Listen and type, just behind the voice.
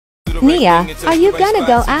Nia, are you gonna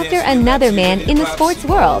go after another man in the sports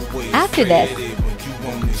world after this?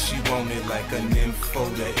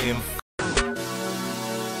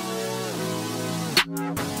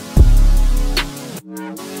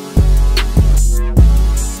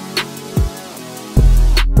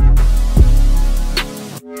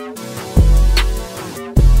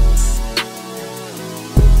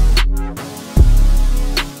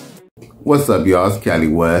 What's up, y'all? It's Cali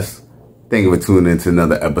West. Thank you for tuning in to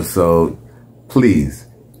another episode. Please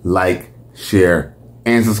like, share,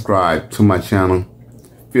 and subscribe to my channel.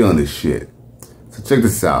 Feeling this shit. So check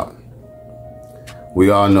this out.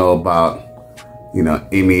 We all know about,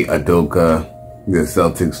 Amy Udoke, the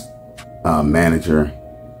Celtics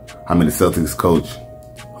the Celtics coach,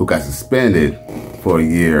 who got suspended for a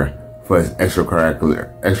year for his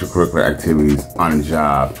extracurricular activities on a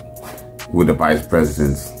job with the vice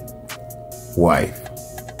president's wife.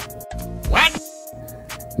 What?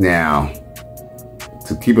 Now,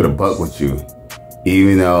 to keep it a buck with you,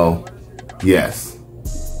 even though, yes,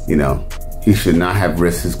 he should not have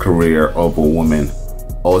risked his career over a woman.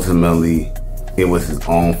 Ultimately, it was his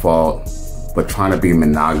own fault. But trying to be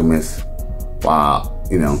monogamous while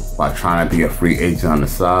trying to be a free agent on the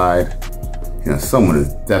side, someone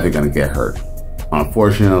is definitely gonna get hurt.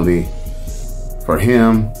 Unfortunately, for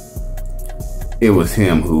him, it was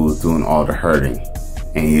him who was doing all the hurting,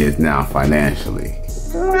 and he is now financially.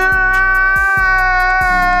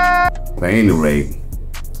 But at any rate,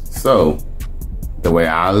 so the way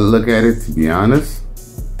I look at it, to be honest,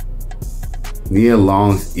 Nia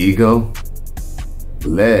Long's ego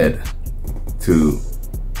led to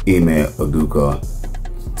Ime Udoke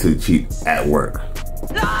to cheat at work.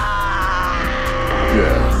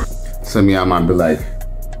 Yeah. Some of y'all might be like,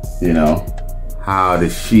 how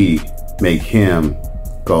did she make him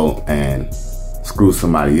go and screw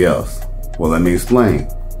somebody else? Well, let me explain.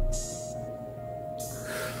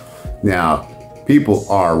 Now, people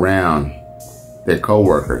are around their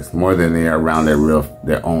co-workers more than they are around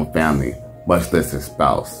their own family, much less their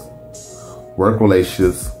spouse. Work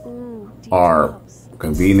relationships are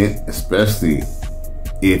convenient, especially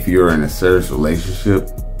if you're in a serious relationship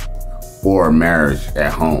or a marriage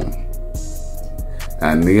at home.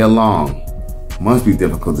 Now, Nia Long must be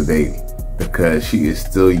difficult to date because she is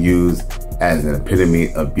still used as an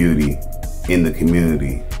epitome of beauty in the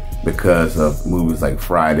community because of movies like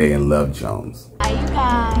Friday and Love Jones. Hi, you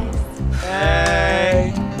guys.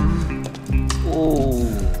 Hey. Ooh.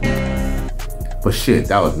 But shit,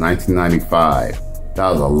 that was 1995. That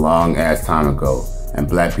was a long ass time ago. And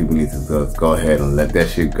black people need to go ahead and let that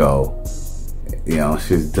shit go.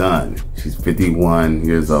 She's done. She's 51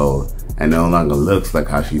 years old and no longer looks like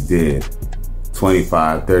how she did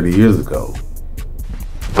 25, 30 years ago.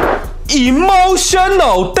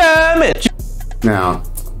 Emotional damage. Now,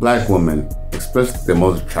 black women, especially the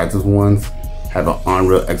most attractive ones, have an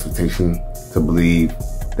unreal expectation to believe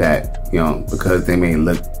that, because they may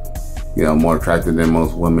look, more attractive than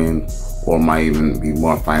most women or might even be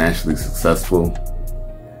more financially successful,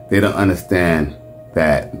 they don't understand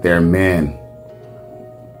that their men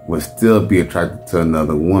would still be attracted to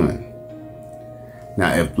another woman.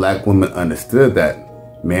 Now, if black women understood that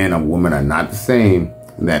men and women are not the same,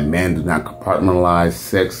 and that men do not compartmentalize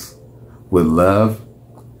sex with love,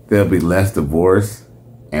 there'll be less divorce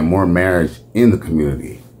and more marriage in the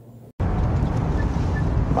community.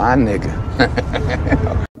 My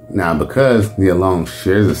nigga. Now, because Nia Long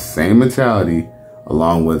shares the same mentality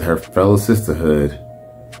along with her fellow sisterhood,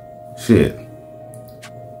 shit,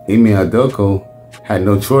 Ime Udoke had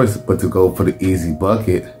no choice but to go for the easy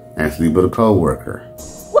bucket and sleep with a co-worker.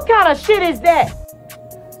 What kind of shit is that?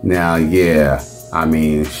 Now, yeah,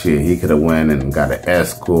 shit, he could have went and got an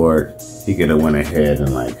escort. He could have went ahead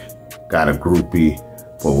and got a groupie.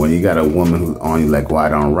 But when you got a woman who's on you like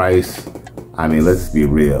white on rice, let's just be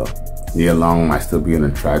real. Nia Long might still be an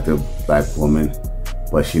attractive black woman,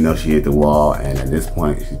 but she knows she hit the wall, and at this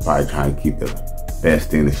point, she's probably trying to keep the best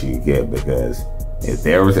thing that she can get, because if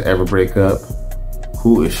they were to ever break up,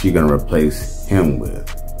 who is she gonna replace him with?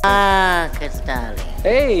 Cristal.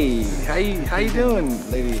 Hey, how you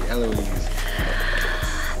doing, Lady Eloise?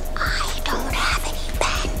 I don't have any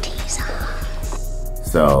panties on.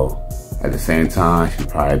 So, at the same time, she'd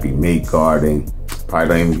probably be mate guarding, probably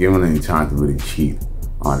don't even give him any time to really cheat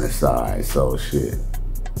on the side. So shit,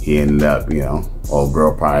 he ended up, old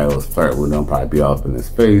girl probably was flirting with him, probably be off in his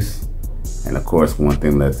face. And of course, one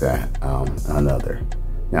thing led to another.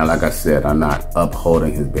 Now, like I said, I'm not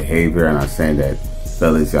upholding his behavior. I'm not saying that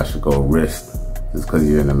fellas, y'all should go risk, just because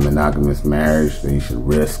you're in a monogamous marriage, that you should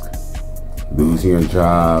risk losing your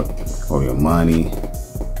job or your money,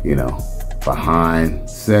 behind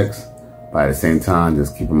sex. But at the same time,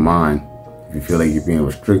 just keep in mind, if you feel like you're being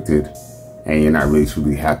restricted and you're not really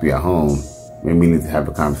truly happy at home, maybe you need to have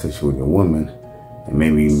a conversation with your woman, and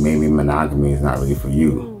maybe monogamy is not really for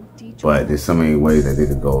you. But there's so many ways that they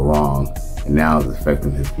could go wrong, and now it's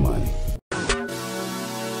affecting his money.